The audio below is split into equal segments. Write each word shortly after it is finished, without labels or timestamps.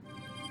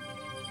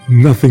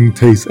Nothing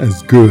tastes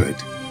as good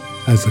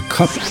as a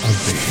cup of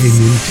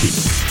Bahamian tea.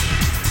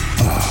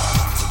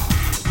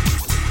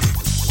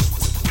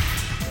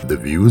 The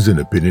views and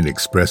opinion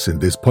expressed in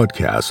this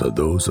podcast are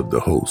those of the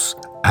hosts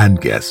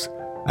and guests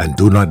and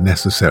do not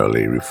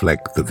necessarily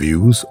reflect the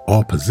views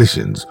or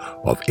positions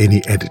of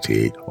any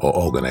entity or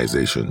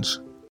organizations.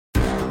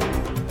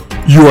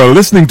 You are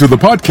listening to the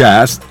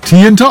podcast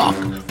Tea and Talk,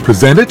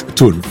 presented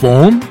to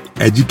inform,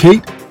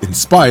 educate,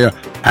 inspire,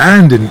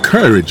 and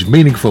encourage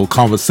meaningful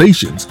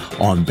conversations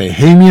on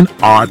Bahamian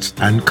arts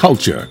and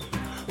culture.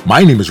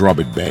 My name is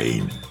Robert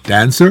Bain,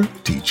 dancer,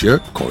 teacher,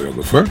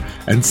 choreographer,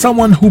 and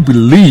someone who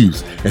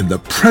believes in the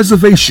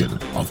preservation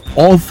of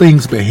all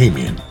things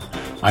Bahamian.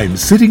 I am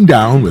sitting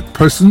down with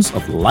persons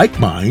of like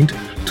mind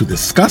to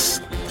discuss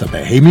the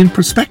Bahamian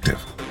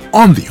perspective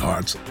on the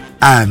arts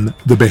and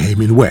the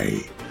Bahamian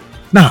way.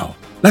 Now,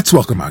 let's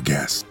welcome our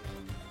guest.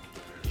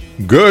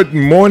 Good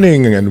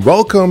morning and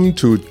welcome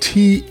to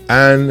Tea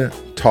and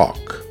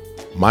Talk.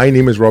 My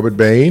name is Robert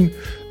Bain,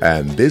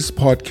 and this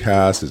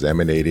podcast is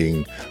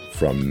emanating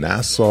from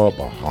Nassau,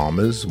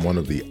 Bahamas, one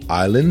of the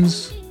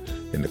islands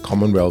in the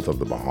Commonwealth of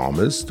the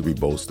Bahamas. We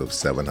boast of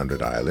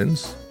 700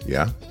 islands,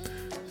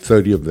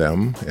 30 of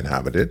them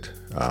inhabited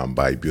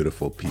by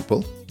beautiful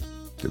people.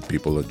 The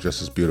people are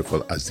just as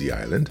beautiful as the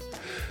island.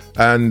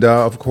 And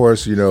of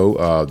course,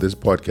 this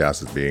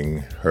podcast is being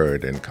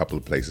heard in a couple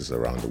of places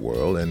around the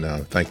world.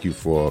 And thank you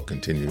for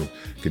continuing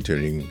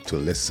to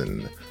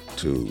listen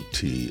to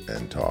Tea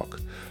and Talk.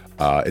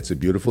 It's a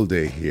beautiful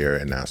day here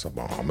in Nassau,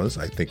 Bahamas.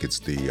 I think it's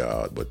the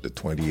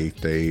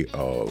 28th day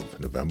of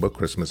November.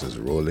 Christmas is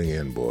rolling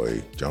in,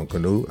 boy.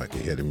 Junkanoo, I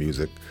can hear the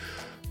music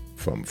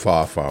from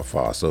far, far,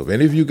 far. So if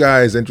any of you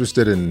guys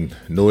interested in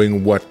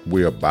knowing what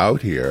we're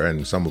about here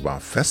and some of our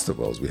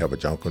festivals, we have a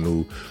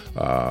Junkanoo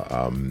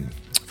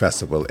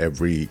festival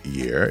every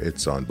year.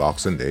 It's on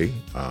Boxing Day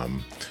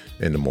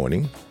in the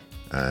morning,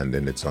 and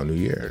then it's on New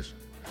Year's.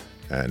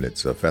 And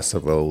it's a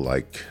festival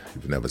like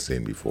you've never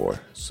seen before.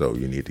 So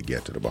you need to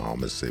get to the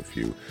Bahamas if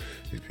you've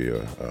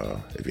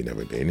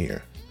never been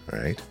here, all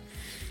right?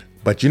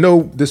 But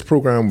this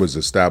program was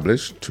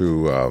established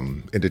to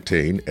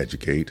entertain,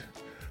 educate,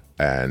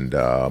 and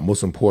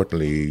most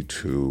importantly,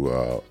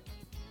 to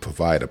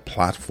provide a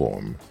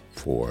platform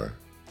for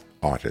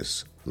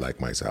artists like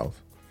myself.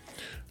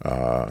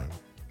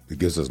 It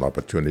gives us an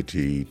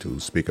opportunity to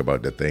speak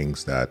about the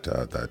things that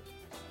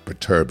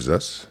perturbs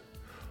us,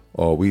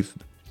 or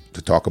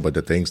to talk about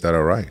the things that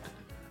are right.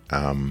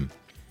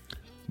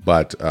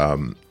 But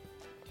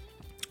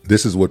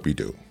this is what we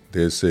do.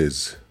 This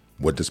is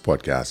what this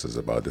podcast is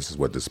about. This is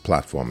what this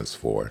platform is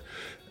for.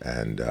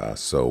 And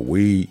so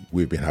we've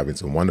been having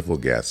some wonderful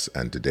guests,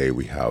 and today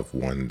we have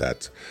one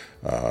that's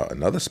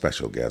another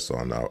special guest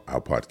on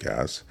our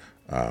podcast.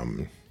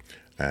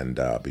 And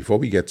before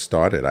we get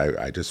started,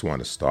 I just want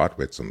to start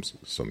with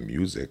some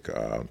music.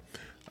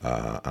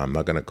 I'm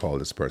not going to call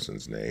this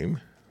person's name,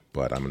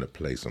 but I'm going to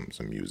play some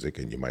music,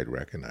 and you might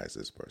recognize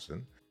this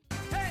person.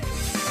 Hey!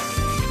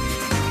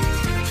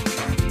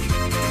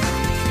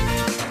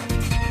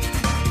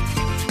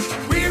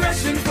 We're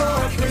rushing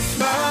for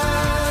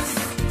Christmas.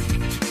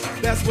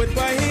 That's what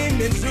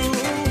Bahamians do.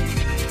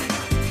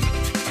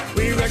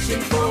 We're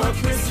rushing for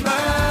Christmas.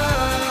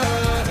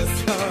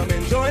 Come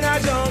and join our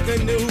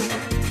Junkanoo.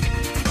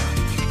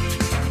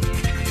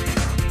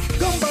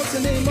 Come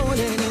Boxing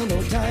morning, ain't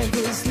no time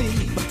to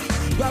sleep.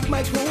 Grab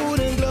my coat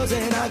and gloves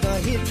and I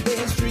got hit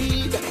the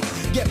street.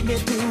 Get me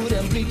to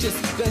them bleachers,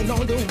 going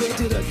on the way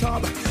to the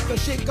top. Gonna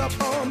shake up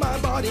all my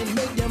body,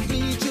 make them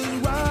bleachers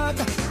rock.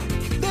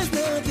 There's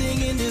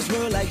nothing in this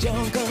world like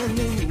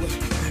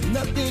Junkanoo.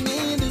 Nothing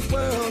in this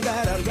world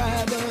that I'd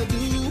rather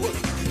do.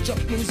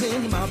 Junkanoo's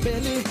in my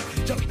belly,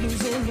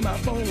 Junkanoo's in my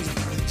bones.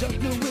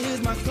 Junkanoo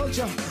is my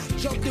culture,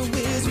 Junkanoo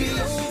is we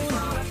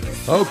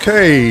own.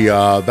 Okay,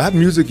 that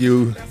music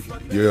you're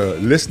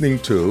listening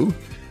to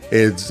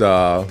is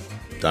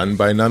done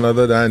by none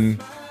other than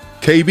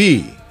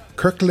KB,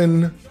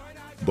 Kirkland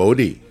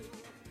Bodie,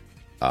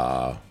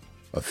 a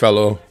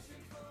fellow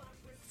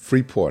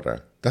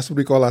Freeporter. That's what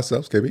we call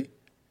ourselves, KB?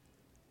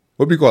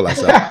 What do we call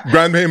ourselves?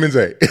 Grand Bahamians,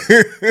 eh?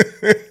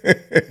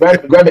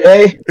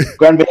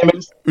 Grand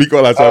Bahamians. We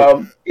call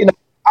ourselves,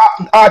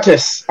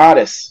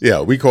 artists.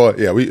 Yeah, we are Grand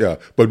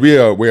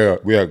Bahamians.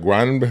 We're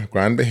Grand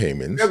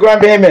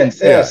Bahamians.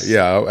 Yes.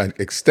 Yeah, an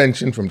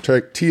extension from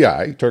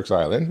Turks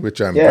Island, which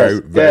I'm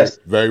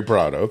very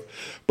proud of.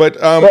 But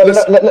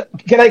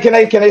can I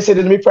say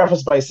that? Let me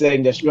preface by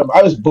saying this. Remember,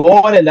 I was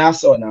born in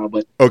Nassau now,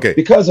 but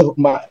because of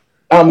my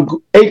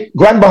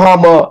Grand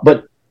Bahama,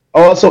 but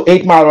also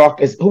 8 Mile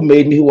Rock is who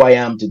made me who I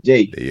am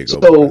today. There you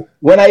go. So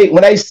when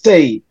I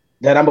say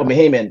that I'm a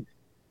Bahamian,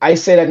 I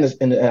say that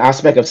in the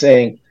aspect of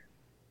saying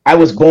I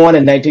was born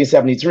in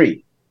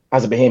 1973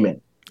 as a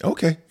Bahamian.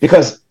 Okay.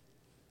 Because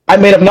I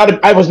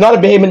was not a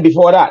Bahamian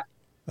before that.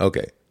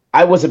 Okay.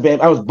 I was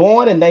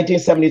born in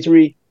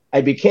 1973.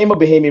 I became a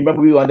Bahamian.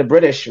 Remember, we were under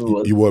British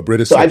rule. You were a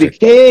British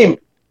subject.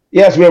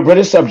 Yes, we were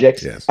British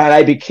subjects. Yes. And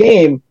I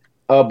became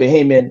a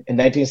Bahamian in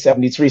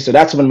 1973. So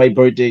that's when my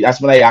birthday, that's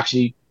when I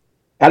actually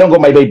I don't go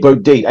by my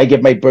birth date. I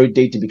get my birth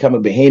date to become a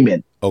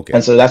Bahamian. Okay.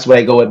 And so that's what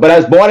I go with. But I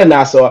was born in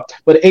Nassau,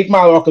 but 8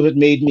 Mile Rock is what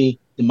made me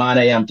the man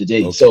I am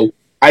today. Okay. So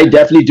I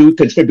definitely do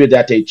contribute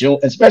that to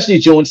especially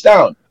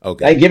Jonestown.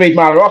 Okay. I give 8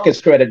 Mile Rock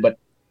its credit, but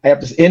I have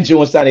to in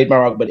Jonestown, 8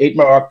 Mile Rock, but 8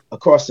 Mile Rock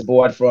across the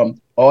board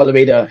from all the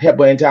way to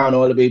Hepburn Town,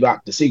 all the way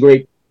back to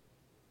Seagrape.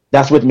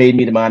 That's what made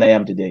me the man I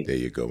am today. There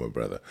you go, my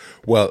brother.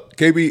 Well,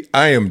 KB,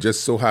 I am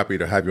just so happy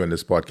to have you on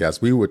this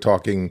podcast. We were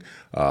talking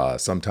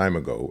some time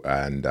ago,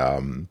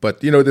 and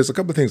but there's a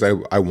couple of things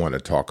I want to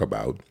talk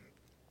about.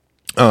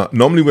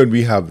 Normally when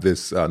we have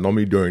this,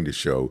 normally during the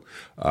show,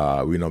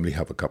 we normally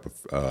have a cup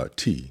of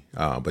tea.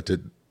 But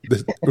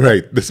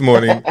this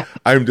morning,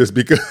 I'm just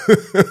because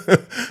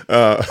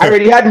I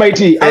already had my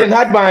tea. I didn't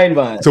have mine,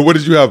 man. So what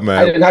did you have, man?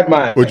 I didn't have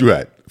mine. What you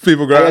had?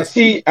 Fever grass? I had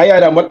tea.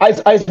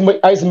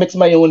 I used to mix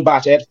my own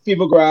batch. I had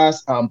fever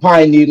grass,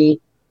 pine needle.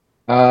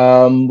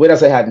 What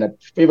else I had?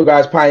 Fever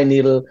grass, pine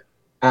needle,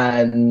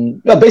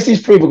 and basically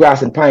fever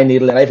grass and pine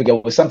needle. And I forget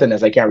what something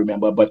else I can't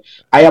remember. But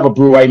I have a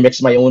brew. I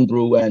mix my own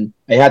brew, and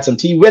I had some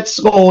tea with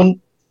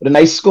scone, with a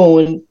nice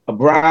scone, a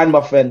bran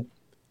muffin.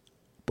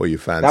 Boy, you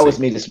fancy. That was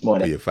me this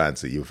morning. Boy, you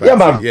fancy. Yeah,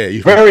 man. Yeah,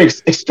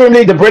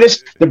 extremely. The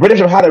British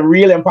have had a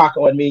real impact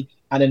on me.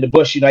 And in the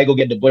bush, I go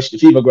get the bush, the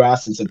fever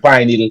grass, and some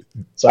pine needle.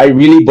 So I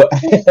really,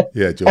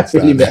 yeah,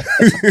 Jonestown.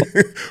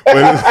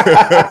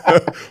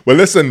 Well,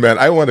 listen, man.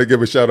 I want to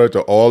give a shout out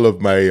to all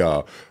of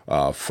my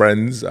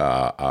friends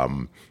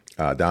down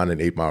in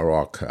 8 Mile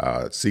Rock,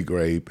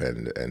 Seagrape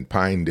and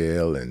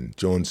Pinedale and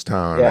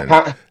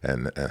Jonestown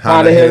and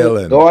Hannah Hill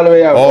and all the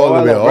way up,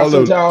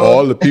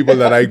 all the people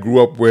that I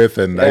grew up with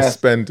and yes.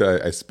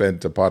 I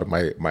spent a part of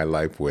my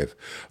life with.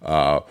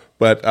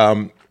 But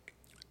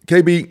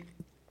KB.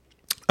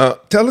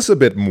 Tell us a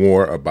bit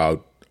more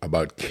about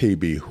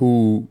KB,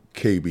 who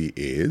KB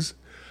is,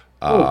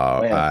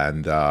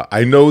 and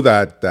I know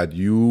that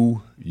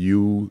you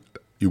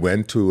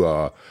went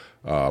to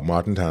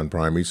Martintown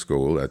Primary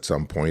School at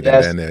some point,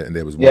 yes. and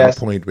there was one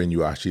point when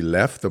you actually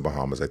left the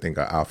Bahamas. I think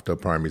after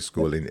primary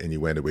school, and you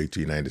went away to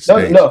the United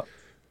States. No.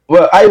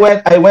 Well, I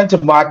went to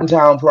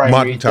Martintown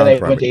Primary, then I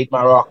went to 8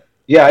 Mile Rock.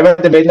 Yeah, I went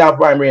to Martintown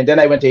Primary, and then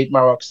I went to 8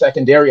 Mile Rock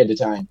Secondary at the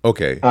time.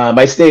 Okay.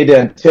 I stayed there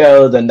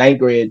until the 9th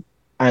grade.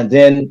 And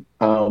then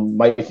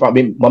my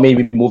family,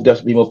 we moved to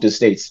the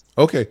States.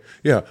 Okay,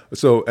 yeah.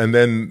 So and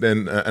then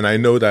and I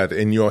know that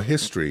in your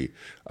history,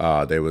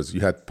 you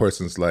had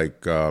persons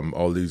like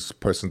all these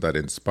persons that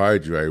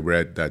inspired you. I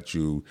read that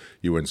you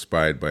were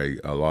inspired by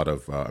a lot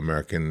of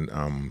American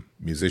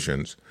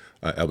musicians,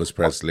 Elvis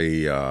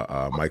Presley,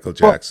 Michael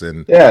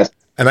Jackson. Yes.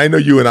 And I know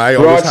you and I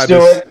always had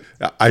this.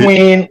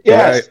 Queen,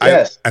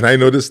 yes. And I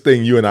know this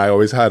thing you and I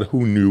always had.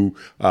 Who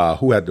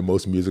had the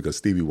most music of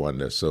Stevie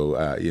Wonder? So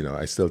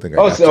I still think.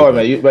 Stevie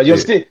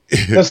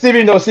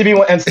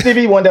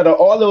Wonder,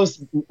 all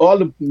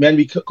the men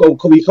we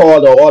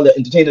called, or all the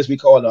entertainers we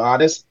called, the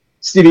artists.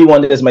 Stevie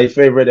Wonder is my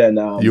favorite, and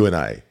you and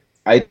I.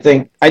 I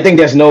think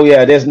there's no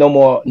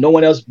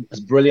one else as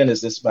brilliant as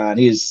this man.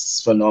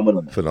 He's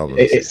phenomenal.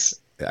 Phenomenal.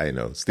 I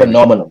know. Stevie,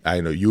 phenomenal. I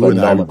know. You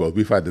phenomenal. And I,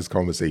 we've had this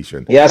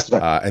conversation. Yes.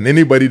 And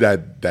anybody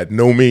that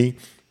know me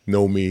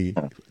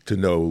to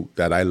know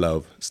that I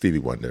love Stevie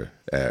Wonder.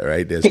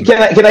 Right?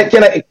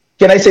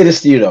 Can I say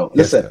this to you though?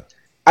 Yes, listen,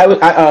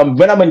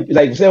 when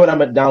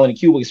I'm down in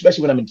Cuba,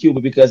 especially when I'm in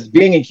Cuba, because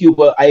being in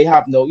Cuba, I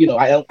have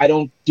I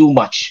don't do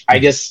much.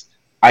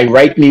 I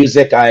write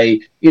music.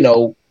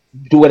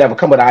 Do whatever,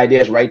 come with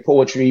ideas, write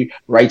poetry,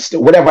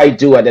 whatever I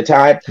do at the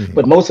time. Mm-hmm.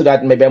 But most of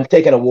that, maybe I'm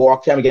taking a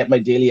walk, trying to get my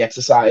daily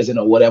exercise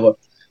or whatever.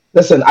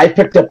 Listen, I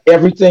picked up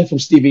everything from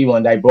Stevie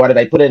Wonder. I brought it,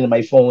 I put it in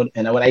my phone,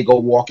 and when I go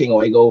walking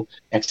or I go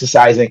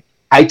exercising,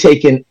 I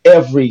take in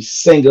every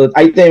single.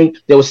 I think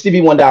there were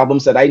Stevie Wonder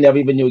albums that I never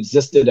even knew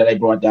existed that I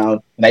brought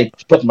down, and I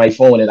put in my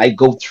phone and I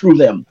go through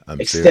them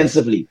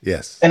extensively.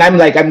 Yes, and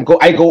I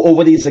go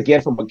over these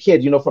again from a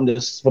kid, from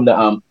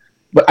the.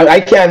 But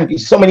I can't.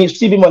 So many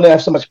Stevie Wonder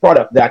have so much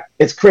product that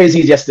it's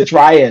crazy just to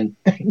try and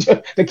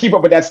to keep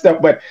up with that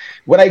stuff. But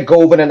when I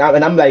go over and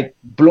I'm like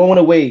blown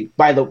away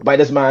by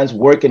this man's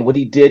work and what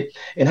he did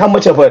and how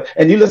much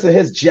and you listen to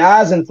his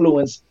jazz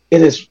influence,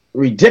 it is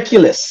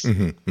ridiculous.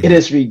 Mm-hmm, mm-hmm. It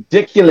is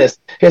ridiculous.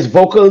 His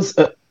vocals.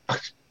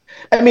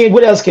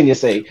 What else can you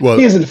say? Well,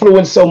 he's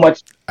influenced so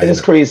much. It's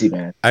crazy,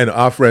 man. I know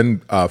our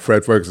friend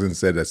Fred Ferguson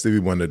said that Stevie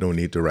Wonder don't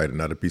need to write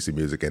another piece of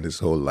music in his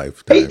whole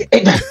lifetime.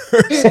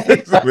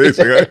 It's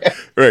amazing,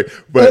 right?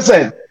 But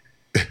listen,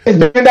 it's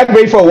been that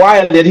way for a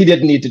while that he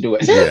didn't need to do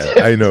it.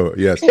 Yeah, I know.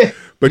 Yes,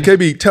 but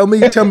KB, tell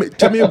me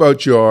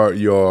about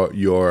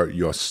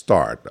your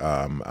start.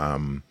 Tell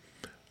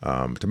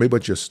me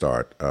about your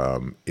start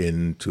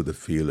into the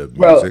field of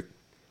music.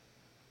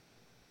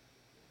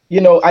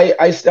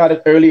 I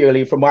started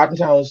early from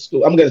Martintown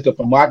School. I'm going to go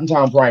from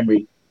Martintown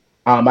Primary.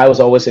 I was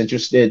always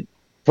interested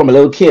from a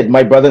little kid.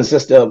 My brother and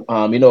sister,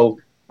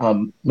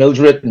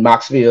 Mildred and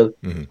Maxfield,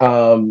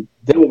 mm-hmm.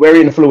 They were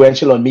very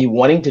influential on me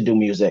wanting to do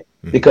music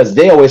mm-hmm. because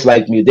they always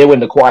liked me. They were in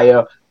the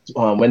choir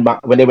when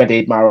they went to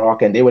 8 Mile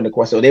Rock, and they were in the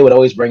choir. So they would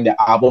always bring the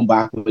album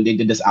back. When they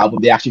did this album,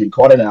 they actually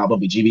recorded an album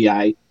with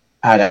GBI.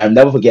 And I'll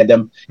never forget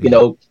them. You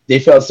know, they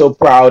felt so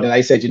proud. And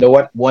I said, you know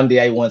what? One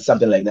day I want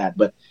something like that.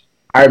 But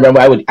I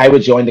remember I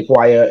would join the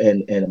choir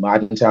in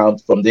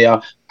Martintown. From there,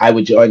 I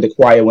would join the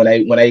choir when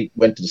I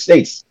went to the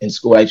States in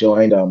school. I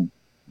joined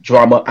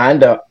drama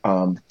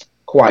and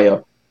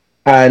choir,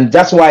 and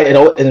that's why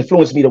it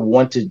influenced me to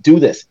want to do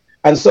this.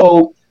 And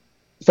so,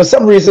 for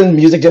some reason,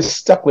 music just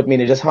stuck with me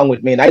and it just hung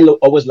with me. And I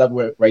always loved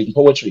writing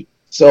poetry.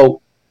 So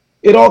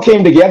it all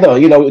came together.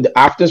 You know,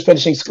 after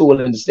finishing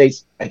school in the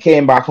States, I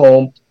came back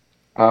home.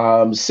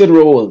 Sid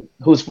Roll,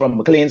 who's from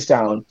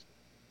McLeanstown,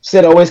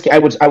 Sid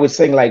I would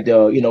sing like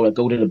go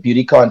to the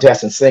beauty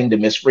contest and sing the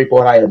Miss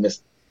Freeport High or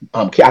Miss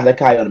Catholic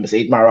High or the Miss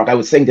 8 Mile Rock. I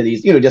would sing to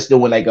these, just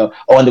doing like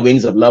On the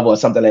Wings of Love or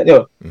something like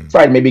that.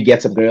 Try to maybe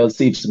get some girls,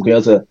 see some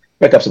girls,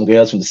 pick up some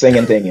girls from the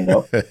singing thing.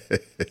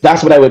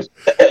 That's what I would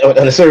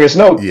on a serious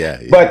note.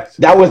 Yeah. But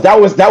that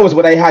was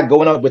what I had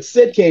going on. But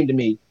Sid came to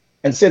me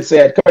and Sid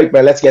said, "Kirk,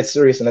 man, let's get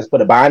serious and let's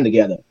put a band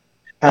together."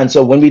 And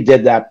so when we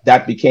did that,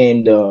 that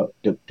became the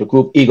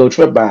group Ego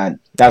Trip Band.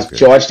 That's okay.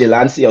 George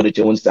Delancey out of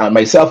Jonestown,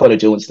 myself out of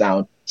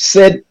Jonestown,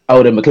 Sid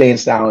out of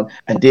McLeanstown,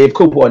 and Dave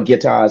Cooper on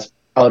guitars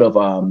out of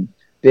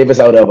Davis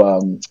out of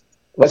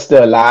what's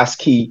the last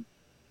key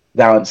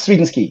down?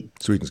 Sweetens Key.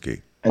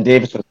 And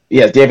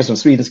Davis from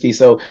Sweetens Key.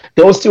 So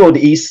those two out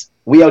the east,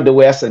 we out the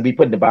west, and we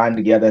put the band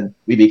together and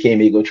we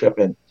became Ego Trip.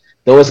 And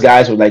those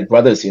guys were like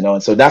brothers,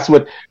 And so that's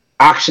what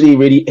actually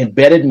really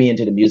embedded me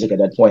into the music at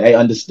that point. I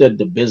understood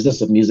the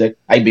business of music.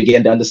 I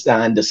began to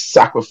understand the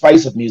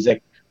sacrifice of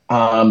music,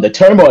 the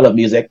turmoil of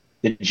music,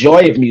 the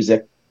joy of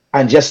music,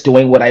 and just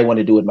doing what I want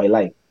to do with my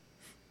life.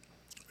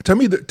 Tell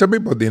me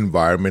about the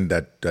environment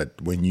that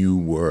when you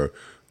were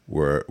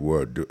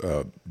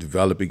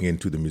developing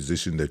into the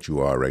musician that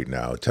you are right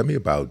now. Tell me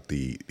about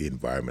the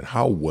environment.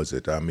 How was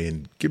it? I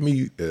mean, give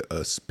me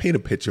paint a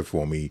picture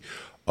for me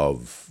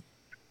of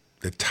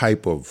the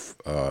type of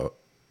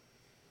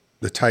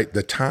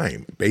the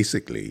time,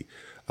 basically,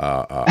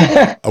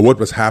 what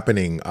was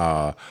happening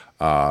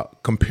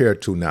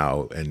compared to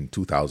now in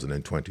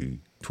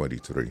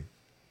 2023.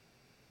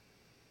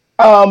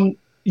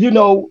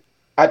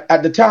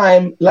 At the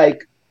time,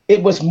 like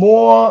it was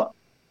more,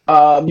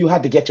 you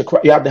had to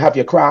have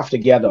your craft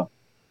together.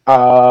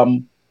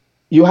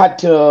 You had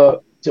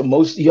to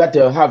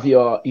have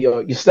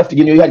your stuff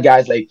together. You had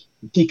guys like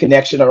T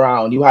Connection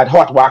around. You had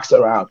Hot Wax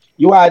around.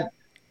 You had,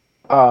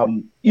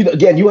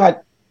 you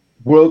had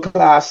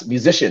world-class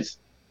musicians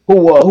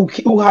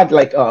who had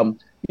like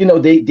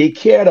they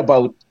cared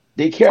about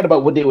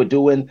what they were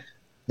doing.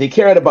 They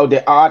cared about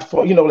their art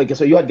so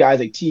you had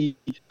guys like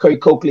Curry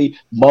Coakley,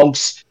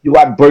 Monks, you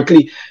had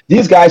Berkeley.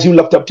 These guys you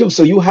looked up to,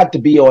 so you had to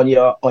be on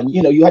your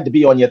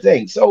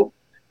thing. So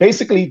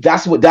basically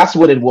that's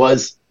what it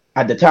was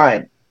at the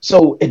time.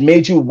 So it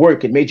made you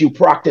work, it made you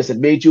practice, it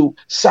made you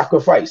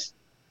sacrifice.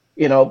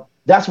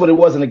 That's what it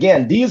was. And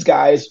again, these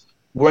guys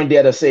weren't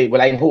there to say,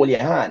 well, I can hold your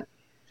hand.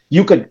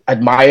 You could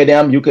admire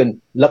them. You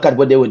can look at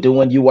what they were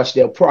doing. You watch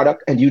their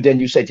product, and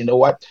you said, you know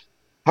what?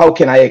 How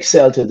can I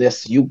excel to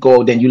this? You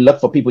go, then you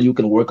look for people you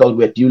can work out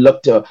with. You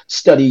look to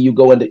study. You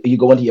go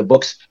into your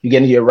books. You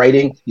get into your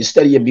writing. You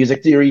study your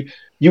music theory.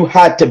 You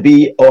had to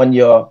be on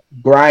your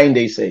grind,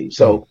 they say.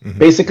 So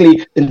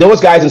basically, and those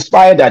guys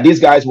inspired that.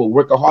 These guys were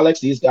workaholics.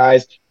 These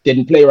guys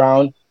didn't play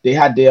around. They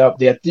had their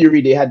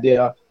theory. They had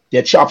their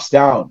chops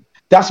down.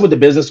 That's what the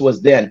business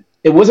was then.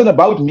 It wasn't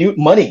about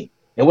money.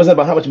 It wasn't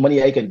about how much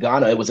money I could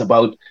garner. It was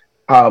about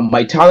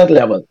my talent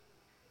level.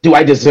 Do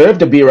I deserve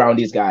to be around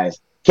these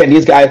guys? Can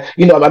these guys,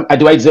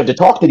 do I deserve to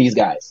talk to these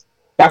guys?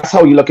 That's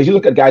how you look. Because you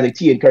look at guys like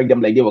T and Kirk,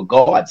 them like they were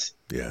gods.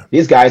 Yeah.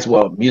 These guys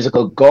were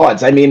musical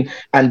gods. I mean,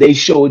 and they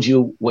showed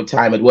you what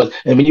time it was.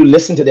 And when you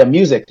listen to their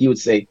music, you would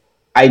say,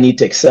 I need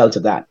to excel to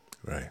that.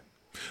 Right.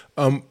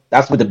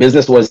 That's what the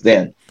business was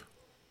then.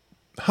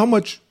 How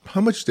much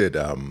did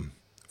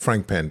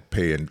Frank Penn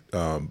play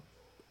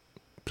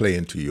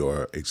into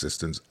your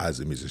existence as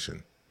a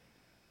musician?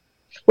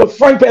 Well,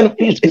 Frank Penn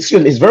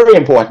is very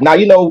important. Now,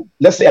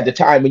 let's say at the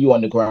time when you're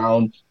on the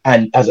ground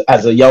and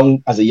as a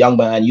young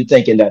man, you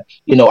thinking that,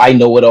 I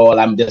know it all,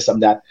 I'm this, I'm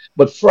that.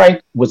 But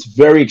Frank was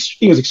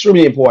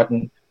extremely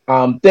important.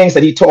 Things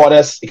that he taught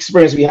us,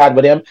 experience we had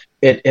with him,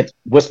 it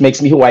what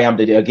makes me who I am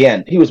today.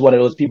 Again, he was one of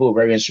those people who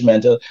were very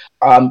instrumental.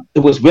 It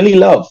was Willie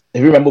Love.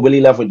 If you remember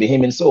Willie Love with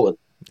Bahamian Soul.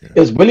 Yeah. It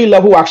was Willie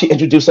Love who actually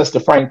introduced us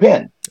to Frank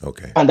Penn.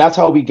 Okay. And that's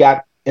how we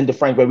got into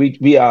Frank Penn.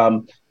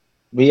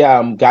 We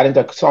got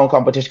into song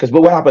competition because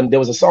what happened, there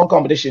was a song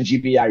competition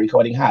GBI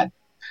Recording had,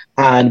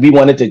 and we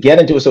wanted to get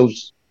into it. So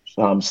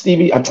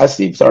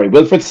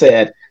Wilfred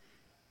said,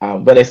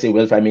 but I say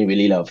Wilfred, I mean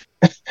Willie Love.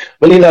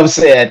 Willie Love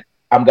said,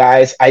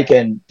 guys, I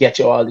can get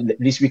you all, at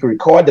least we can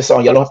record the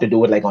song. You don't have to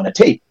do it like on a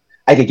tape.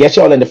 I could get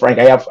you all into Frank.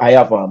 I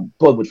have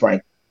pulled with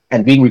Frank,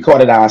 and we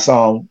recorded our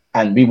song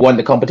and we won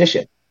the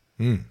competition.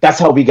 That's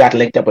how we got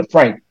linked up with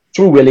Frank.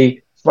 Through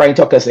Willie, Frank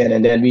took us in,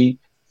 and then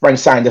Frank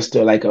signed us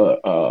to like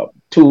a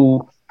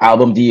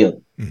 2-album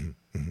deal.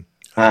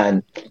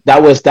 And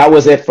that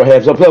was it for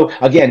him. So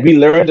again, we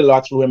learned a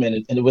lot through him,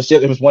 and it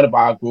was one of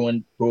our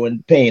growing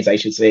pains, I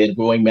should say, and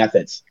growing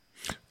methods.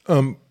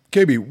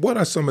 KB, what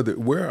are some of the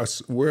where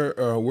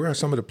are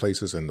some of the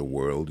places in the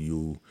world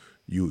you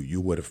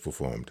would have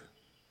performed?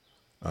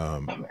 I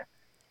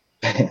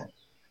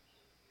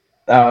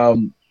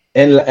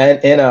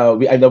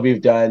know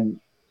we've done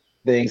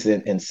things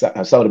in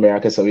South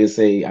America, so we'll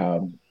say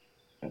I'm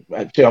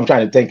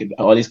trying to think of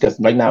all these because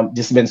right now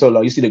this has been so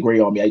long. You see the gray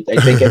on me. I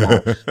think it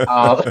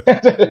now.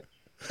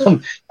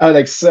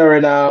 Like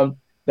Suriname,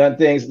 done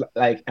things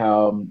like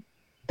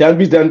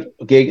we've done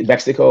a gig in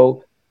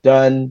Mexico,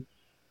 done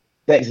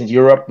things in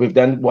Europe. We've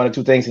done one or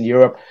two things in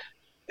Europe.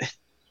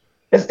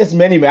 It's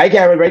many, man. I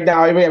can't remember right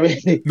now.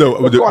 No,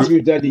 of course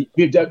we're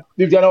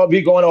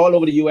going all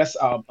over the U.S.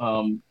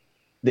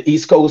 The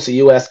East Coast, the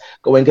U.S.,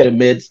 going to the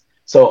mids,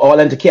 so all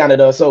into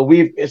Canada. So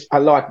it's a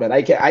lot, man.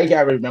 I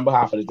can't remember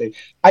half of the things.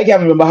 I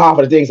can't remember half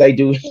of the things I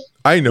do.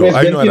 I know.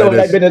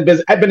 I've been in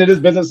business. I've been in this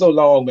business so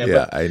long, man.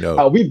 Yeah, but, I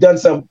know. We've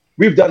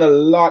done a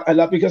lot,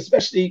 because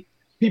especially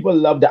people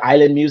love the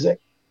island music.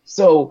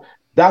 So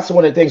that's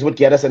one of the things would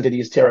get us into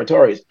these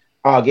territories.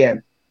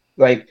 Again,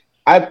 like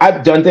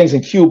I've done things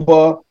in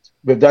Cuba.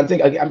 We've done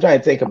things. I'm trying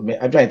to think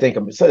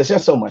of. So it's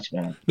just so much,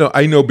 man. No,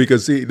 I know,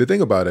 because see, the thing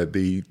about it,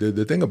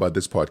 the thing about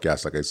this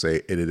podcast, like I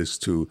say, it is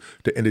to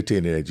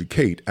entertain and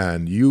educate.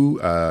 And you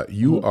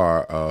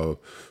are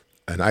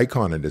an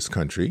icon in this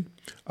country.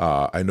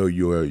 I know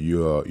you're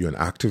an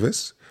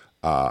activist,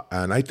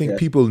 and I think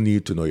people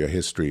need to know your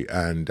history.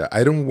 And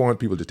I don't want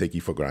people to take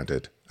you for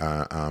granted.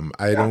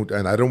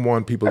 I don't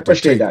want people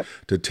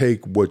to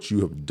take what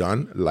you have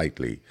done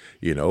lightly.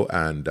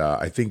 And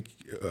I think.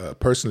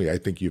 Personally, I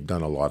think you've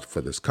done a lot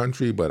for this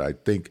country, but I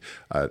think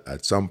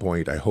at some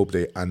point, I hope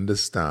they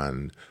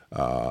understand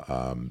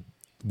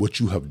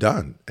what you have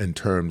done in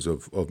terms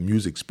of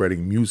music,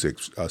 spreading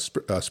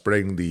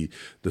spreading the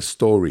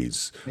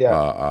stories, and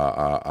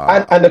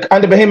the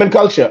Bahamian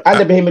culture,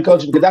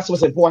 because that's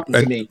what's important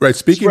to me. Right,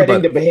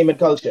 spreading the Bahamian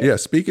culture. Yeah,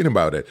 speaking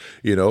about it,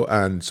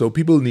 and so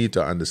people need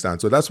to understand.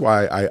 So that's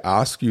why I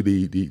ask you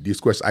these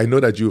questions. I know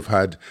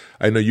that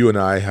I know you and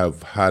I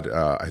have had.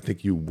 I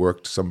think you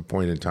worked some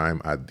point in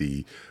time at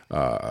the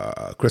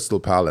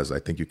Crystal Palace. I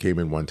think you came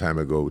in one time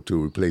ago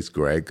to replace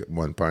Greg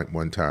one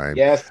time.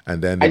 Yes,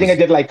 and then I think I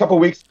did like a couple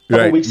weeks.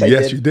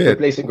 Yes, you did.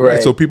 Replacing Greg.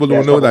 Right. So people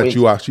don't know that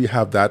you actually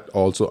have that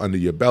also under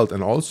your belt,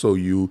 and also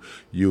you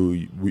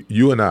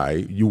and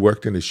I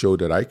worked in a show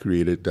that I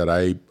created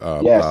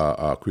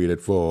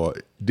created for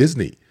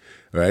Disney.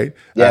 Right?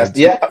 Yes.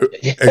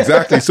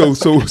 Exactly. So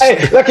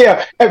hey, look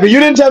here. Hey, but you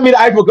didn't tell me that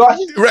I forgot.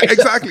 Right.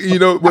 Exactly.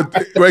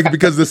 Right?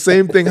 Because the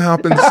same thing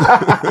happens.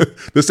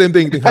 The same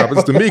thing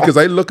happens to me, because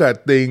I look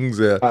at things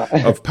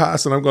of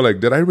past and I'm going like,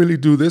 did I really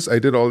do this? I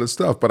did all this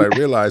stuff, but I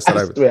realized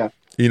that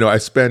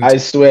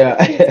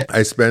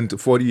I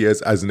spent 40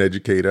 years as an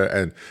educator,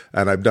 and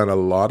I've done a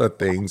lot of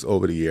things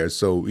over the years.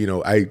 So,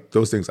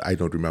 those things I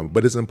don't remember.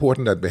 But it's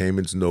important that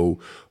Bahamians know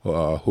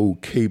who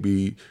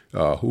KB,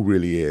 who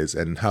really is,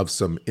 and have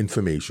some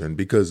information,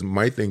 because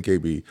my thing,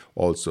 KB,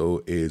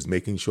 also is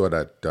making sure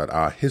that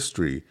our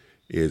history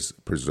is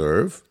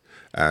preserved.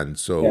 And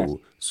so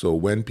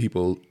when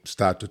people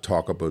start to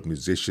talk about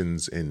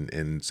musicians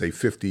in say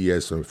 50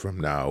 years from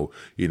now,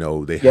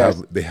 they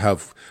have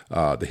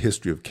the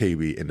history of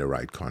KB in the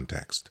right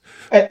context.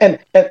 And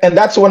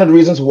that's one of the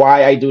reasons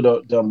why I do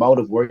the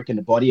amount of work and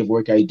the body of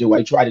work I do.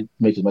 I try to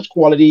make as much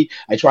quality.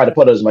 I try to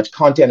put as much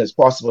content as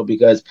possible,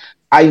 because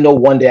I know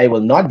one day I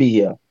will not be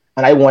here,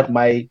 and I want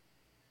my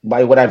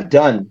what I've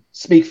done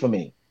speak for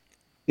me.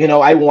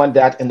 I want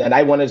that, and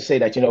I wanted to say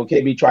that,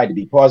 KB tried to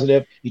be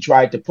positive. He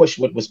tried to push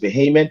what was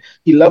Bahamian.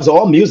 He loves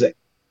all music,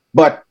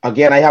 but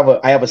again, I have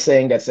a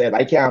saying that said,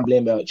 I can't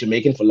blame a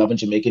Jamaican for loving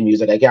Jamaican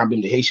music. I can't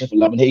blame the Haitian for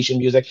loving Haitian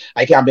music.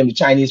 I can't blame the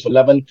Chinese for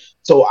loving.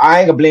 So I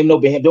ain't gonna blame no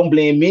Bahamian. Don't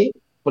blame me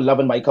for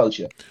loving my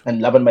culture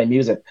and loving my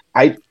music.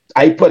 I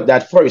put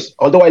that first.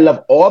 Although I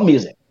love all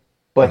music,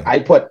 but I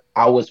put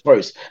ours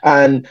first.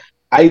 And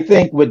I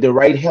think with the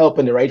right help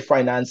and the right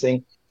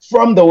financing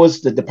from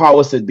those, the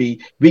powers that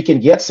be, we can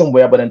get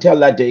somewhere. But until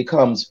that day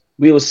comes,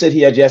 we will sit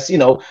here just,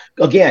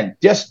 again,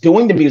 just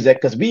doing the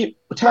music, because we,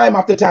 time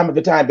after time,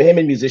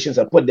 Bahamian musicians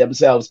have put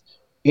themselves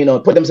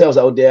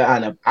out there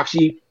and have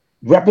actually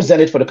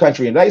represented for the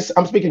country. And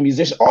I'm speaking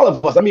musicians, all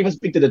of us. I'm even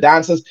speaking to the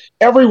dancers,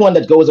 everyone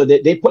that goes out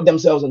there, they put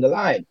themselves on the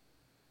line.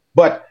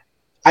 But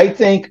I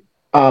think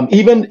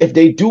even if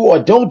they do or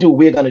don't do,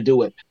 we're going to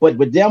do it. But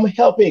with them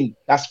helping,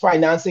 that's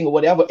financing or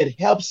whatever, it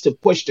helps to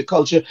push the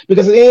culture,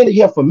 because it ain't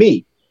here for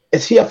me.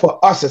 It's here for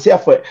us. It's here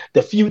for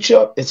the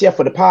future. It's here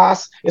for the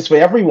past. It's for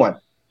everyone.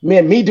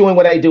 Me doing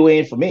what I do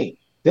ain't for me.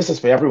 This is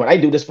for everyone. I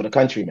do this for the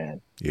country, man.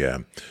 Yeah.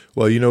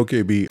 Well,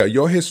 KB,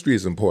 your history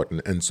is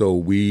important. And so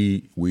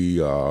we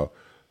I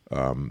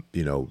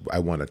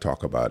want to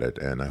talk about it.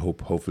 And I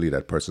hopefully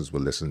that persons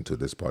will listen to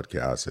this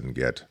podcast and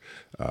get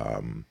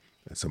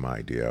some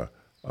idea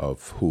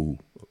of who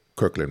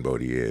Kirkland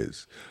Bodie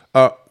is.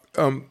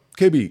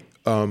 KB,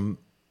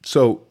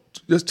 so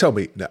just tell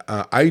me,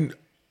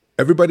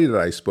 everybody that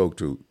I spoke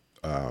to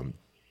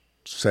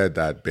said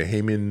that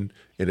Bahamian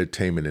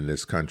entertainment in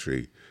this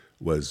country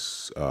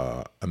was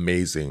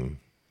amazing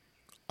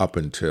up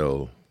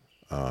until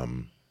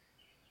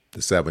the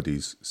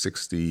 70s,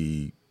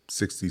 60,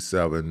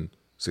 67,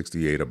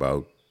 68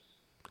 about.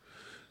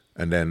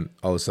 And then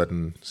all of a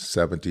sudden,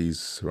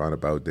 70s, around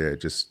about there,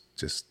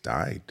 just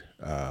died.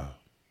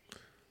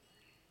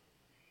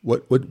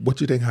 What do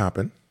you think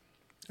happened?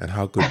 And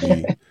how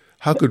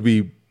could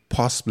we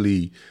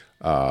possibly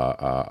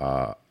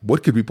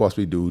what could we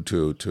possibly do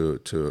to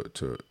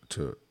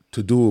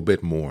do a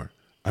bit more?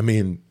 I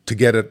mean, to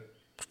get it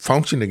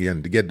function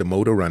again, to get the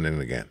motor running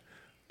again.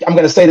 I'm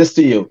going to say this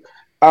to you.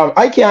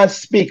 I can't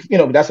speak,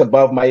 that's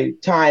above my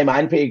time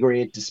and pay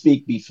grade to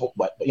speak before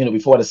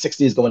the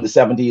 60s going to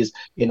 70s,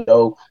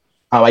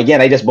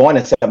 again, I just born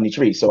in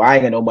 73, so I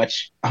ain't gonna know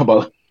much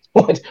about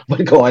what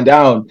going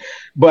down.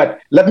 But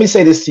let me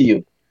say this to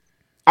you.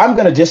 I'm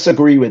going to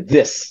disagree with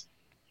this.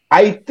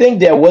 I think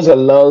there was a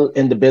lull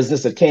in the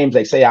business that came,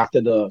 like, say,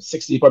 after the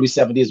 60s, probably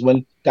 70s,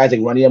 when guys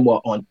like Ronnie M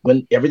were on,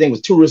 when everything was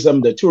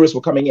tourism, the tourists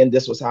were coming in,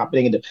 this was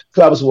happening, and the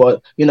clubs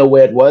were,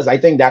 where it was. I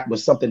think that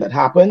was something that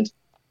happened,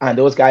 and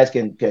those guys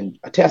can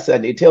attest to that,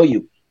 and they tell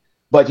you.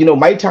 But,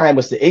 my time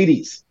was the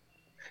 80s.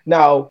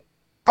 Now,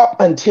 up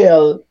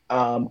until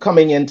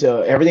coming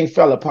into, everything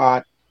fell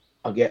apart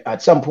again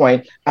at some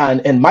point,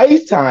 and in my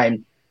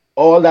time,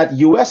 all that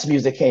U.S.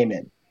 music came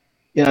in.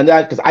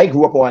 That because I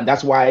grew up on,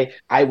 that's why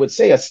I would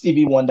say a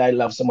Stevie Wonder I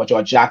love so much,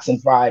 or Jackson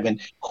 5 and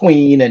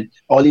Queen and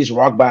all these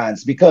rock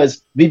bands,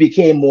 because we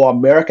became more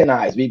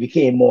Americanized, we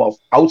became more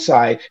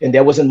outside, and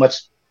there wasn't much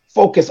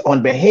focus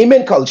on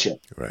Bahamian culture.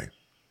 Right.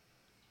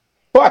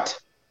 But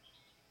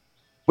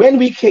when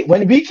we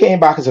came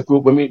back as a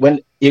group, when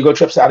Ego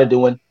Trip started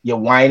doing Your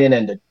Whining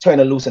and the Turn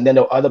It Loose, and then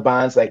there were other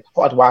bands like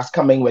Hot Wax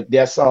coming with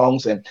their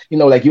songs, and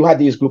like you had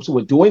these groups who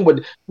were doing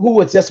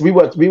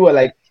we were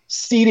like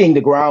seeding the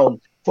ground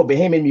for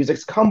Bahamian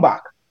music's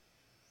comeback.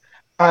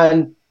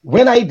 And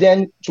when I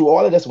then, through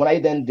all of this, when I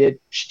then did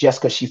Just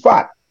 'Cause She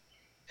Fat,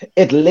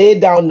 it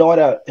laid down not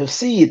a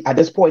seed. At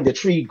this point, the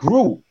tree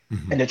grew,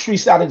 and the tree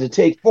started to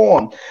take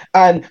form.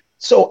 And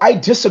so I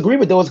disagree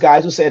with those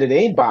guys who said it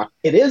ain't back.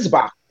 It is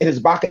back. It is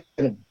back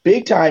in a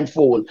big time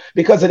fold,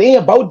 because it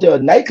ain't about the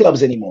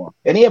nightclubs anymore.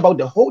 It ain't about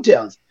the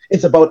hotels.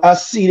 It's about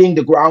us seeding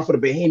the ground for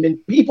the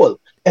Bahamian people.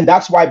 And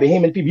that's why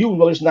Bahamian people, you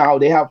notice now,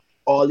 they have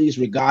all these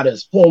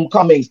regattas,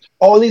 homecomings,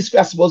 all these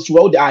festivals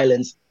throughout the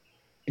islands.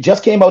 It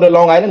just came out of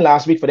Long Island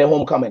last week for their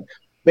homecoming.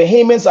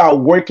 Bahamians are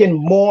working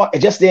more. It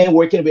just they ain't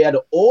working where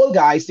the old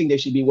guys think they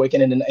should be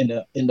working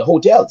in the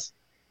hotels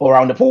or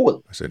around the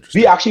pool.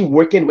 We actually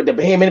working with the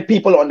Bahamian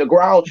people on the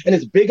ground, and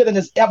it's bigger than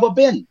it's ever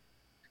been.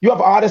 You have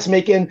artists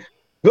making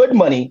good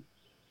money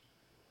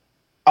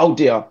out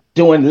there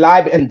doing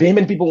live, and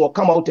Bahamian people will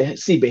come out to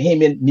see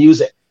Bahamian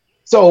music.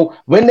 So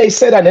when they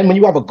say that, then when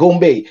you have a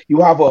gombe, you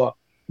have a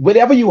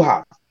whatever you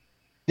have,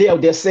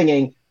 they're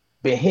singing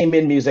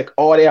Bahamian music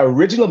or their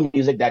original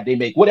music that they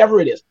make, whatever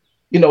it is.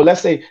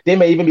 Let's say they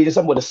may even be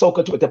something with a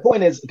soca to it. The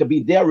point is, it could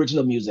be their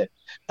original music,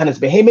 and it's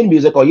Bahamian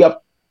music. Or you have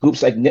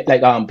groups like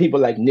people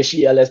like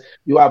Nishi Ellis.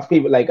 You have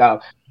people like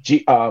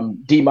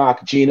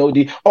D-Mark, Gino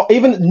D, or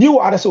even new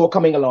artists who are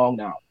coming along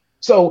now.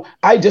 So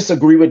I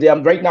disagree with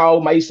them. Right now,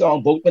 my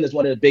song Boatman is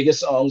one of the biggest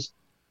songs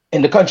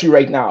in the country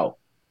right now.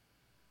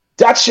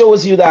 That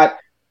shows you that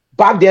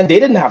back then they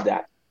didn't have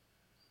that.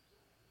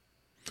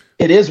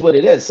 It is what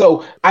it is.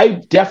 So I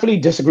definitely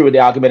disagree with the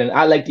argument, and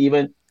I like to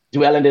even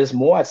dwell on this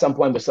more at some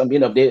point with some,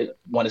 if they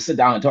want to sit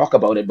down and talk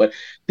about it. But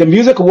the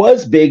music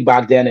was big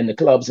back then in the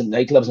clubs and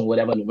nightclubs and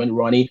whatever. And when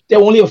Ronnie, there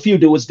were only a few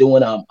dudes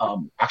doing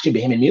actually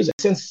Bahamian music.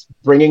 Since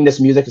bringing this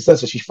music,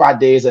 since She Fat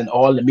Days and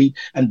all the meat,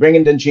 and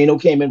bringing then Gino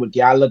came in with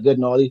Gala Good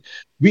and all these,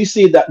 we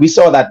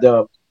saw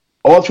that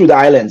all through the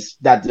islands,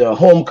 that the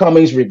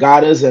homecomings,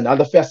 regattas, and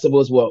other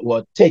festivals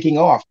were taking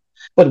off.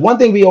 But one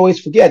thing we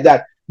always forget,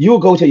 that you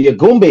go to your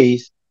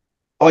Goombas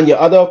on your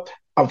other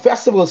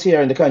festivals here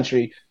in the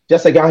country,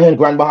 just like down here in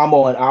Grand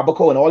Bahama and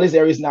Abaco and all these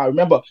areas now.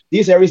 Remember,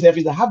 these areas that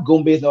have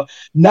Goombas now.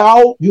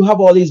 Now you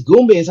have all these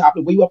Goombas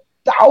happening where you have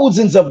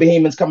thousands of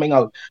Bahamians coming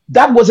out.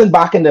 That wasn't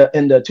back in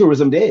the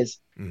tourism days,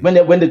 when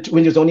it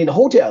was only in the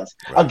hotels.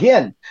 Right.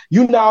 Again,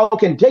 you now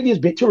can take these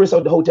big tourists out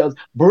of the hotels,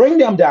 bring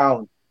them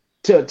down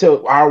to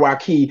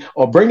Arawaki,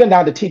 or bring them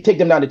down take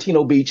them down to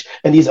Tino Beach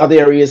and these other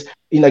areas,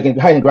 like in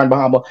Grand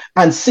Bahama,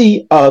 and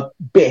see a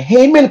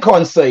Bahamian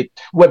concert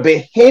where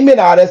Bahamian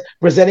artists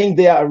presenting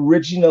their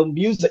original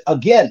music.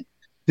 Again,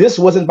 this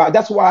wasn't back.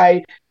 That's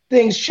why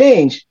things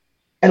change.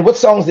 And what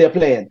songs they're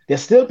playing? They're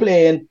still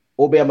playing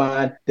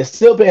Obeahman. They're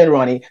still playing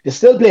Ronnie. They're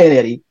still playing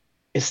Eddie.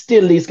 It's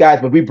still these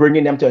guys, but we're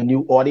bringing them to a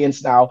new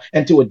audience now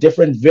and to a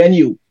different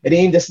venue. It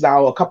ain't just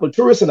now a couple of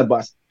tourists in a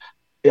bus,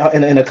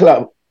 in a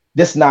club.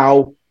 This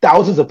now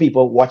thousands of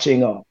people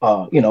watching a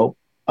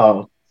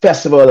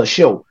festival or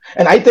show.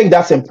 And I think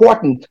that's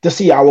important to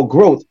see our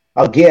growth.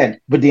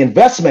 Again, with the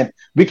investment,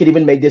 we could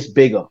even make this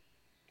bigger.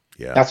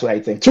 Yeah, that's what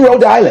I think. Throughout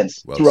the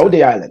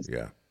islands.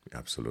 Yeah,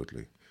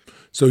 absolutely.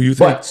 So you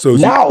think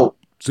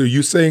So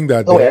you're saying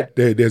that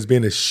there's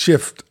been a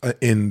shift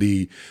in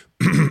the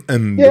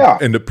in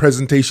the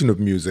presentation of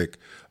music,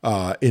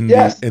 in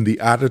the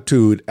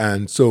attitude,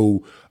 and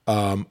so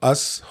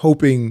us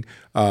hoping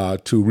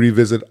to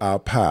revisit our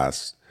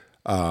past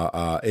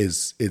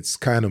it's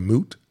kind of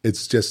moot.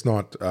 It's just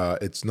not.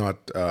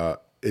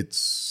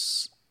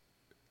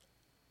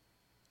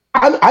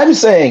 I'm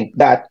saying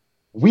that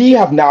we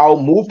have now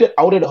moved it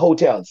out of the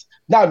hotels.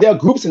 Now there are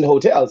groups in the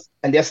hotels,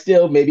 and they're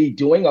still maybe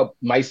doing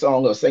my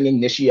song or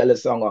singing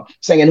Nishiela's song or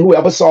singing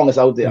whoever song is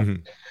out there.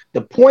 Mm-hmm.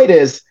 The point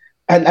is,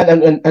 and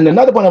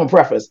another point of a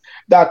preface,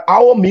 that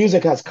our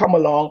music has come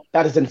along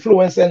that is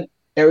influencing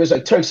areas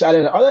like Turks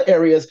Island and other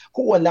areas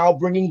who are now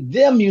bringing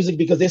their music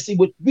because they see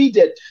what we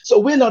did. So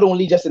we're not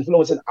only just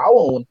influencing our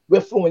own, we're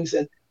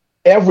influencing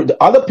the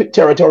other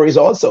territories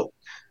also.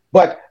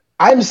 But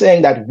I'm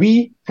saying that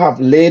we have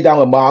laid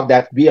down a mark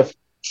that we have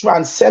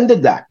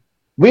transcended that.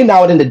 We're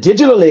now in the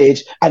digital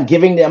age and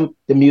giving them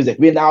the music.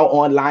 We're now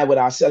online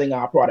with selling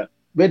our product.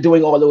 We're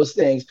doing all those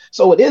things.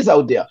 So it is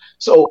out there.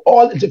 So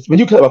when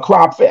you have a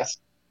crop fest,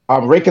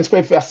 Rake and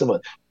Scrape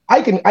Festival,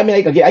 I can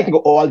go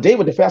all day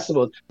with the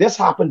festival. This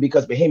happened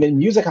because Bahamian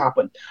music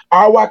happened.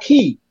 Our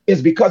key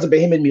is because of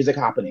Bahamian music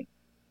happening.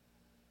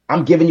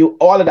 I'm giving you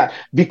all of that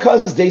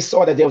because they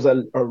saw that there was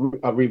a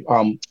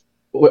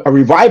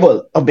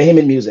revival of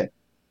Bahamian music.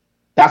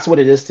 That's what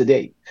it is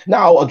today.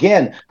 Now,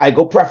 again, I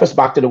go preface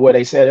back to the word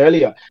I said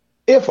earlier.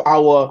 If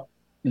our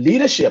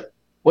leadership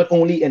would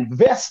only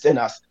invest in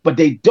us, but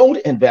they don't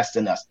invest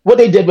in us, what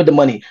they did with the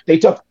money, they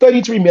took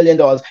 $33 million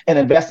and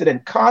invested in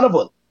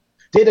Carnival.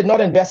 They did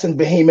not invest in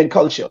Bahamian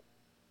culture.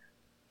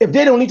 If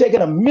they'd only taken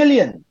 $1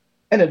 million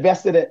and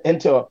invested it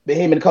into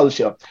Bahamian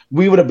culture,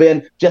 we would have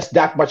been just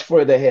that much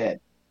further ahead.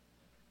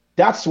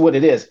 That's what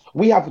it is.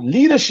 We have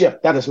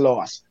leadership that is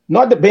lost.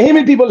 Not the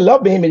Bahamian people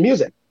love Bahamian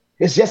music.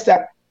 It's just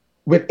that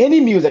with any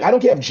music, I don't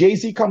care if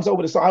Jay-Z comes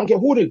over the song, I don't care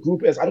who the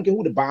group is, I don't care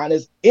who the band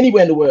is,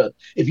 anywhere in the world.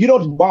 If you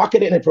don't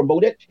market it and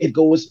promote it, it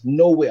goes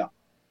nowhere.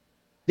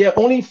 There are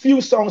only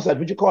few songs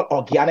that you call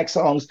organic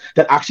songs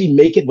that actually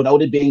make it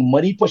without it being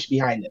money pushed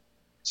behind it.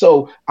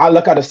 So I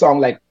look at a song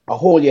like "A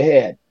Hold Your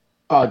Head,"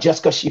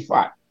 "Just 'Cause She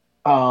Fat,"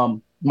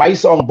 my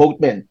song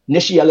 "Boatman,"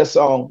 Nishiela's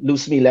song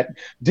 "Loose Me Let."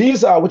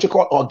 These are what you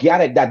call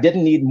organic that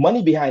didn't need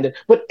money behind it.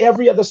 But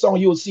every other song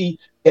you will see,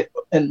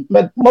 and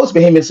most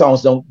Bahamian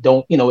songs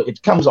don't,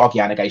 it comes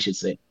organic, I should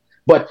say.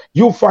 But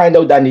you'll find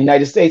out that in the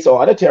United States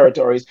or other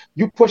territories,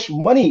 you push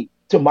money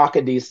to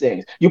market these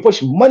things. You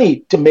push money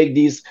to make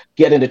these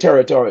get into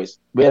territories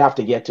we'll have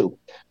to get to.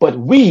 But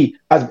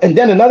and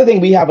then another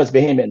thing we have as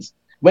Bahamians,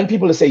 when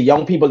people say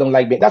young people don't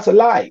like Bahamian, that's a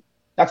lie.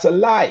 That's a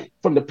lie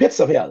from the pits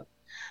of hell.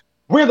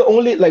 We're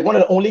one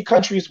of the only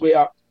countries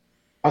where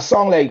a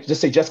song like,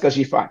 just say, "Just 'Cause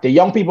She Fat," the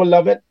young people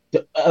love it,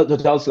 the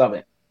adults love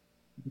it.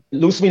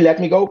 "Loose Me, Let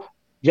Me Go,"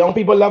 young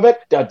people love it,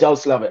 the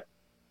adults love it.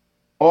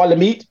 "All the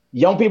Meat,"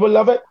 young people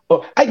love it.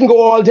 Oh, I can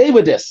go all day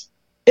with this.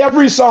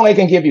 Every song I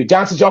can give you,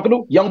 "Dance to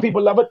Junkanoo," young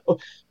people love it. Oh,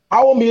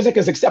 our music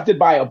is accepted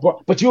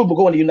but you'll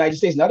go in the United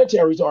States and other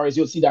territories,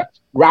 you'll see that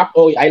rap,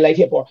 oh, I like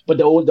hip hop, but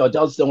the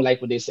adults don't like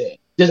what they say.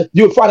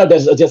 You'll find out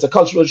there's a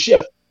cultural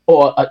shift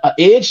or an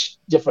age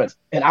difference.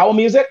 In our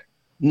music,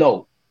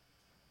 no.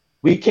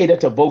 We cater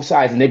to both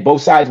sides, and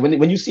both sides,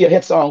 when you see a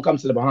hit song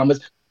comes to the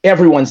Bahamas,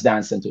 everyone's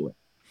dancing to it.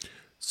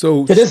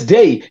 So to this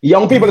day,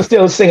 young people are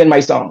still singing my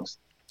songs.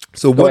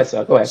 So go ahead,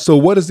 sir. Go ahead. So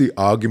what is the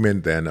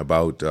argument then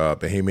about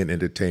Bahamian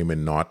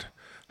entertainment not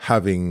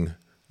having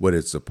what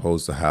it's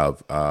supposed to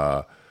have,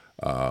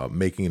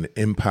 making an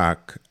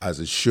impact as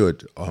it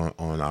should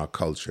on our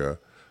culture,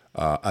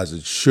 as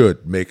it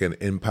should make an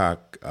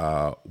impact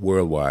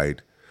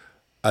worldwide,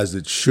 as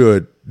it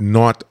should,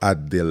 not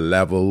at the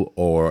level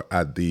or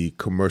at the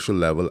commercial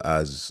level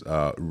as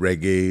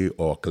reggae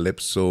or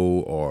calypso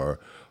or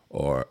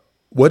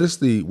what is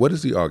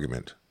the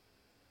argument?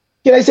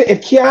 Can I say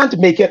it can't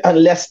make it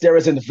unless there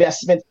is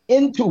investment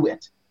into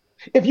it?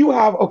 If you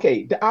have,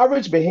 the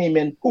average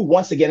Bahamian who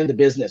wants to get into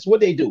business,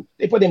 what they do?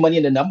 They put their money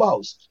in the number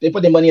house. They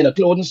put their money in a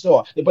clothing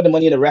store. They put their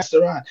money in a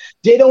restaurant.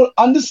 They don't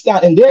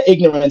understand, in their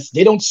ignorance,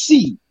 they don't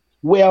see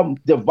where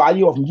the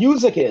value of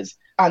music is.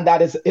 And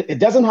that is, it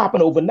doesn't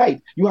happen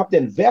overnight. You have to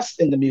invest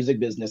in the music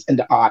business and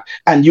the art,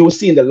 and you will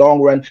see in the long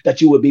run that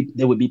they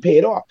would be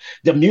paid off.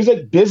 The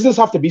music business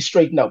have to be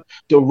straightened out.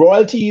 The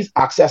royalties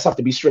access have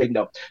to be straightened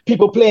out.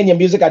 People playing your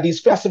music at these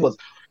festivals.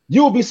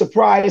 You will be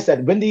surprised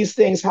that when these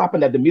things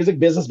happen, that the music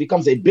business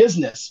becomes a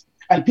business,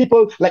 and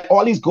people like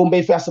all these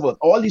Gombe festivals,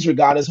 all these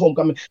regattas,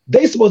 homecoming,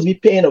 they're supposed to be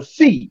paying a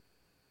fee.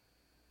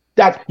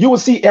 That you will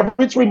see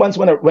every 3 months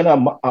when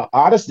an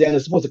artist then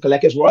is supposed to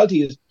collect his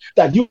royalties,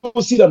 that you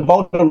will see the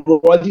amount of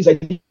royalties that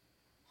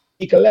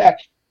he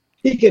collect.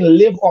 He can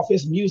live off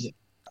his music.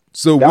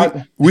 So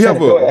we don't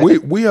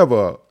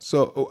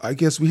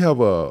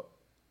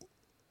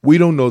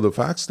know the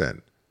facts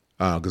then,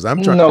 because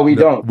I'm trying. No, we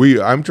don't.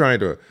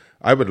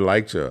 I would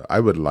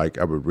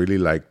really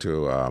like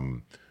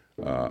to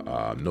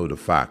know the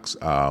facts.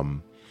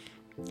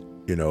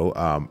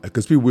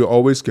 Because we're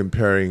always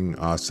comparing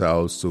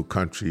ourselves to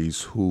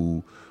countries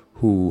who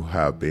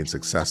have been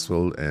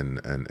successful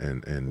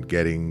in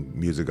getting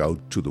music out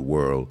to the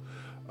world.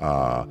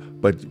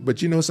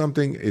 But you know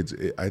something,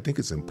 I think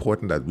it's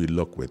important that we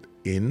look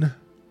within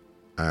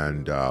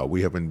and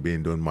we haven't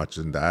been doing much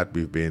in that.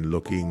 We've been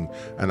looking,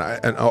 and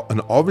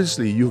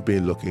obviously you've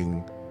been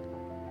looking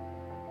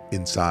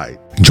inside.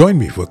 Join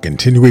me for a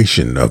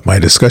continuation of my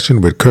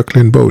discussion with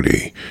Kirkland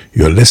Bodie.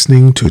 You're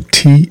listening to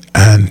Tea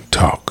and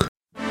Talk.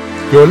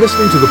 You're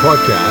listening to the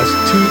podcast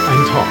Tea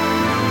and Talk.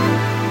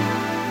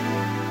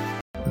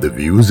 The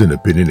views and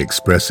opinion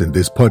expressed in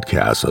this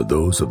podcast are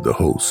those of the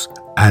hosts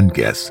and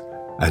guests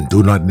and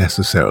do not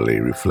necessarily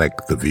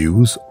reflect the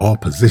views or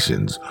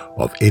positions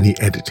of any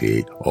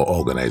entity or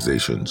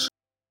organizations.